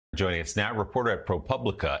Joining us now, reporter at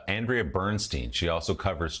ProPublica, Andrea Bernstein. She also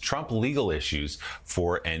covers Trump legal issues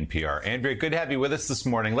for NPR. Andrea, good to have you with us this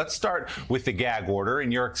morning. Let's start with the gag order.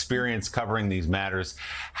 In your experience covering these matters,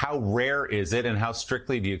 how rare is it and how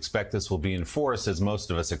strictly do you expect this will be enforced, as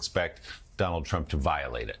most of us expect Donald Trump to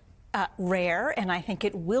violate it? Rare, and I think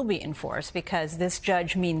it will be enforced because this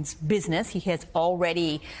judge means business. He has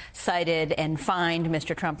already cited and fined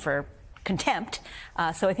Mr. Trump for contempt,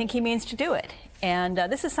 so I think he means to do it. And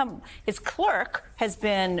his clerk has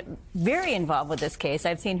been very involved with this case.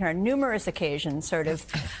 I've seen her on numerous occasions, sort of,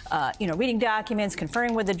 reading documents,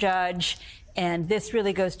 conferring with the judge. And this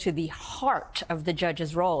really goes to the heart of the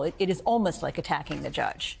judge's role. It is almost like attacking the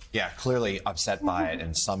judge. Yeah, clearly upset by it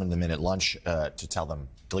and summoned them in at lunch to tell them,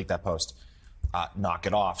 delete that post, knock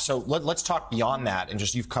it off. So let's talk beyond that. And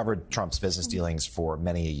just, you've covered Trump's business dealings for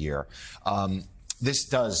many a year.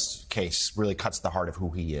 This case really cuts to the heart of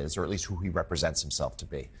who he is, or at least who he represents himself to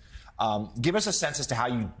be. Give us a sense as to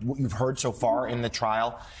what you've heard so far in the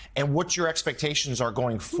trial and what your expectations are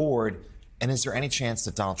going forward. And is there any chance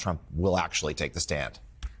that Donald Trump will actually take the stand?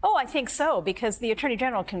 Oh, I think so, because the Attorney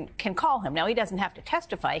General can call him. Now, he doesn't have to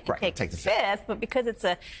testify. He can take the fifth, but because it's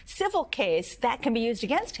a civil case, that can be used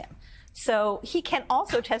against him. So he can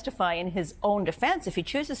also testify in his own defense if he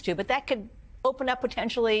chooses to, but that could open up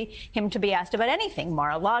potentially him to be asked about anything.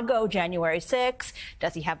 Mar-a-Lago, January 6th.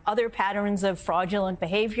 Does he have other patterns of fraudulent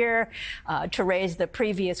behavior to raise the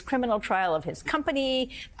previous criminal trial of his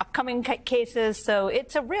company, upcoming cases? So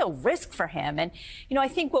it's a real risk for him. And, I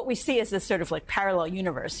think what we see is this sort of like parallel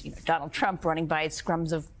universe. Donald Trump running by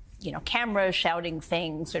scrums of cameras, shouting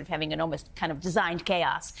things, sort of having an almost kind of designed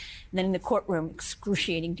chaos. And then in the courtroom,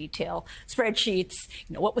 excruciating detail, spreadsheets,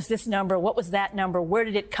 what was this number? What was that number? Where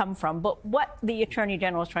did it come from? But what the Attorney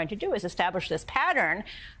General is trying to do is establish this pattern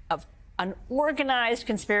of an organized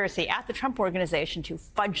conspiracy at the Trump organization to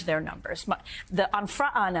fudge their numbers.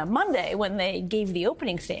 On Monday, when they gave the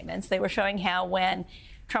opening statements, they were showing how when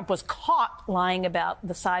Trump was caught lying about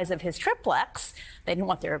the size of his triplex, they didn't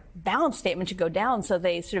want their balance statement to go down, so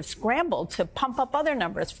they sort of scrambled to pump up other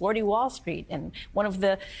numbers, 40 Wall Street and one of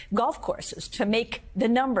the golf courses, to make the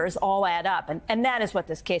numbers all add up. And that is what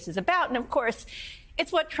this case is about. And, of course,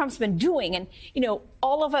 it's what Trump's been doing. And,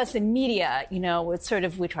 all of us in media, it's sort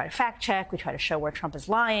of, we try to fact check, we try to show where Trump is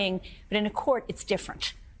lying. But in a court, it's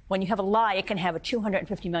different. When you have a lie, it can have a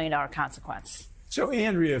 $250 million consequence. So,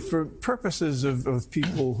 Andrea, for purposes of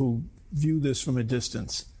people who view this from a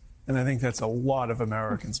distance, and I think that's a lot of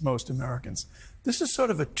Americans, most Americans, this is sort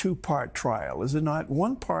of a two-part trial, is it not?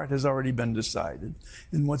 One part has already been decided,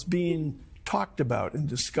 and what's being talked about and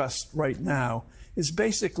discussed right now is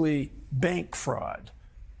basically bank fraud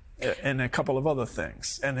and a couple of other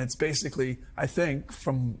things. And it's basically, I think,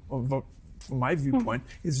 from my viewpoint,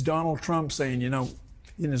 it's Donald Trump saying,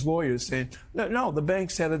 and his lawyers saying, no, the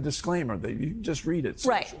banks had a disclaimer. You just read it.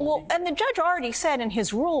 Right. Well, and the judge already said in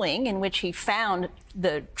his ruling, in which he found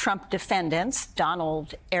the Trump defendants,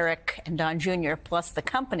 Donald, Eric, and Don Jr., plus the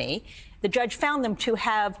company, the judge found them to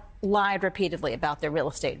have lied repeatedly about their real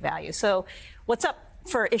estate value. So what's up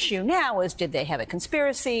for issue now is, did they have a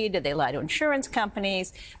conspiracy? Did they lie to insurance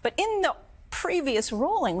companies? But in the previous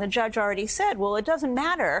ruling, the judge already said, well, it doesn't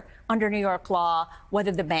matter under New York law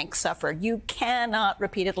whether the bank suffered. You cannot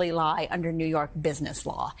repeatedly lie under New York business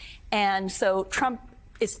law. And so Trump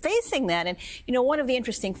is facing that. And, one of the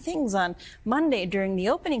interesting things on Monday during the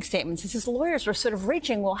opening statements is his lawyers were sort of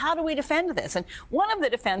reaching, well, how do we defend this? And one of the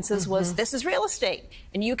defenses was, this is real estate,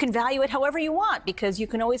 and you can value it however you want because you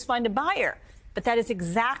can always find a buyer. But that is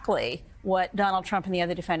exactly what Donald Trump and the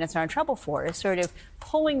other defendants are in trouble for, is sort of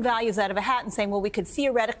pulling values out of a hat and saying, well, we could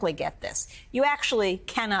theoretically get this. You actually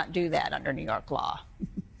cannot do that under New York law.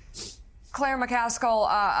 Claire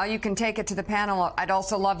McCaskill, you can take it to the panel. I'd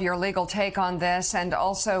also love your legal take on this, and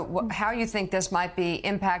also how you think this might be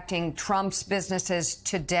impacting Trump's businesses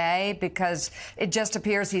today, because it just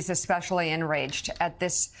appears he's especially enraged at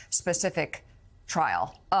this specific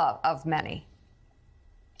trial of many.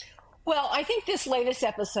 Well, I think this latest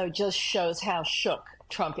episode just shows how shook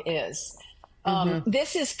Trump is.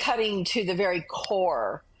 This is cutting to the very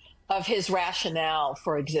core of his rationale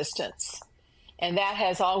for existence. And that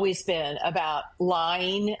has always been about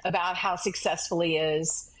lying about how successful he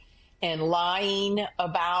is, and lying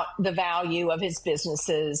about the value of his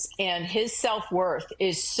businesses. And his self-worth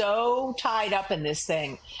is so tied up in this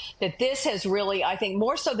thing that this has really, I think,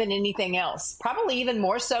 more so than anything else, probably even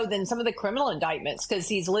more so than some of the criminal indictments, because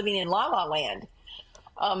he's living in la-la land.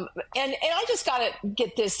 And I just got to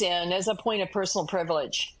get this in as a point of personal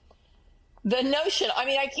privilege. The notion, I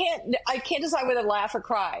mean, I can't decide whether to laugh or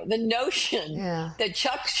cry. The notion that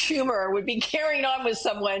Chuck Schumer would be carrying on with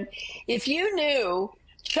someone, if you knew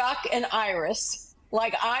Chuck and Iris,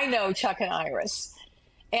 like I know Chuck and Iris,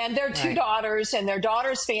 and their two daughters and their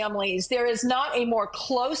daughters' families, there is not a more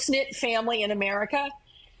close-knit family in America.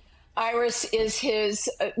 Iris is his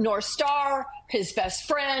North Star, his best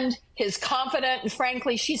friend, his confidant, and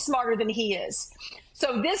frankly, she's smarter than he is.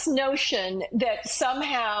 So this notion that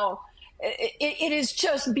somehow it is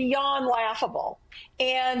just beyond laughable.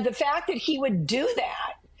 And the fact that he would do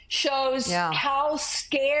that shows how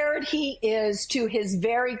scared he is to his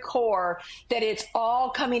very core that it's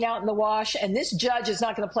all coming out in the wash. And this judge is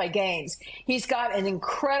not going to play games. He's got an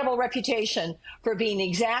incredible reputation for being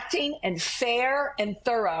exacting and fair and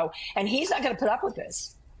thorough. And he's not going to put up with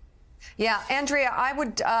this. Yeah, Andrea, I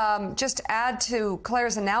would just add to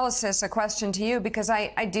Claire's analysis a question to you, because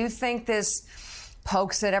I do think this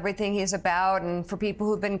pokes at everything he's about. And for people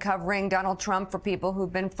who've been covering Donald Trump, for people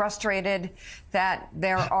who've been frustrated that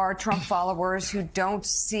there are Trump followers who don't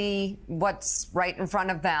see what's right in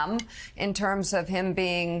front of them in terms of him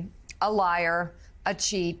being a liar, a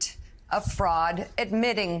cheat, a fraud,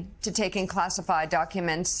 admitting to taking classified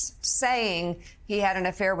documents, saying he had an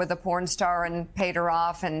affair with a porn star and paid her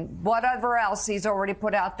off, and whatever else he's already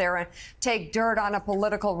put out there, and take dirt on a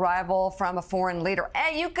political rival from a foreign leader.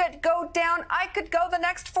 And you could go down, I could go the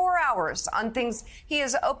next 4 hours on things he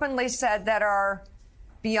has openly said that are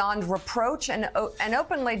beyond reproach, and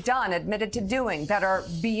openly done, admitted to doing, that are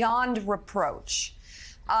beyond reproach.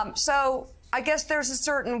 So I guess there's a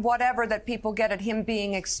certain whatever that people get at him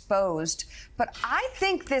being exposed. But I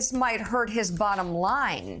think this might hurt his bottom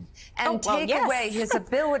line and take away his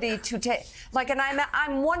ability to take, and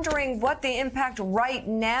I'm wondering what the impact right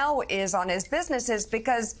now is on his businesses,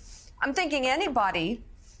 because I'm thinking anybody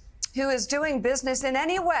who is doing business in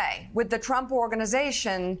any way with the Trump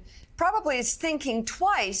organization probably is thinking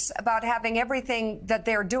twice about having everything that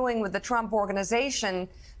they're doing with the Trump organization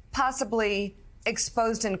possibly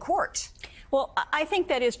exposed in court. Well, I think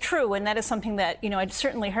that is true, and that is something that, I'd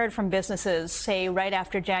certainly heard from businesses, say, right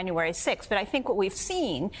after January 6th. But I think what we've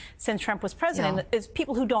seen since Trump was president is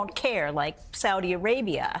people who don't care, like Saudi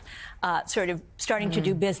Arabia, sort of starting to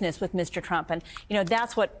do business with Mr. Trump. And,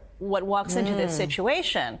 that's what walks into this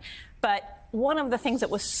situation. But one of the things that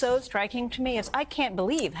was so striking to me is I can't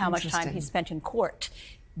believe how much time he spent in court.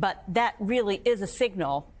 But that really is a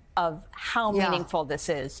signal of how meaningful this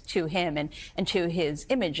is to him and to his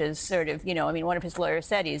image as sort of, one of his lawyers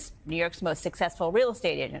said he's New York's most successful real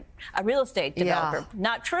estate agent, a real estate developer.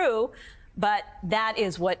 Not true, but that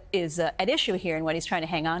is what is at issue here and what he's trying to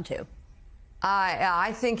hang on to.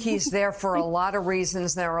 I think he's there for a lot of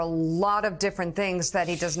reasons. There are a lot of different things that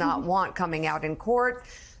he does not want coming out in court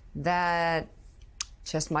that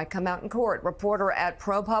just might come out in court. Reporter at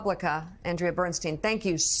ProPublica, Andrea Bernstein, thank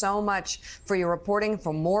you so much for your reporting.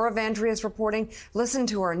 For more of Andrea's reporting, listen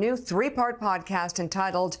to our new 3-part podcast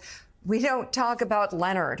entitled We Don't Talk About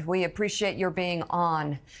Leonard. We appreciate your being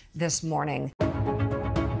on this morning.